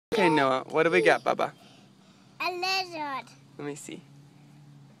Okay, Noah, what do we got, Bubba? A lizard. Let me see.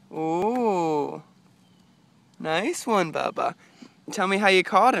 Ooh. Nice one, Bubba. Tell me how you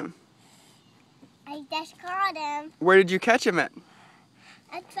caught him. I just caught him. Where did you catch him at?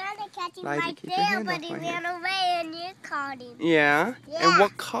 I tried to catch him Liza, right keep your there, hand but off he my ran hand. away and you caught him. Yeah? Yeah. And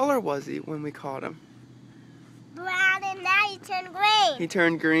what color was he when we caught him? Brown, and now he turned green. He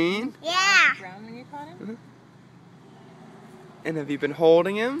turned green? Yeah. Brown when you caught him? And have you been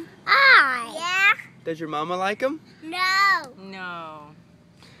holding him? Yeah. Does your mama like him? No. No.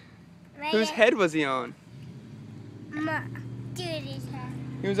 Whose head was he on? Judy's head.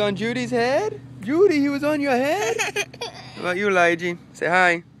 He was on Judy's head? Judy, he was on your head? How about you, Lige? Say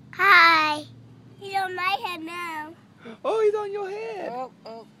hi. Hi. He's on my head now. Oh, he's on your head.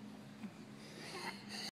 Oh.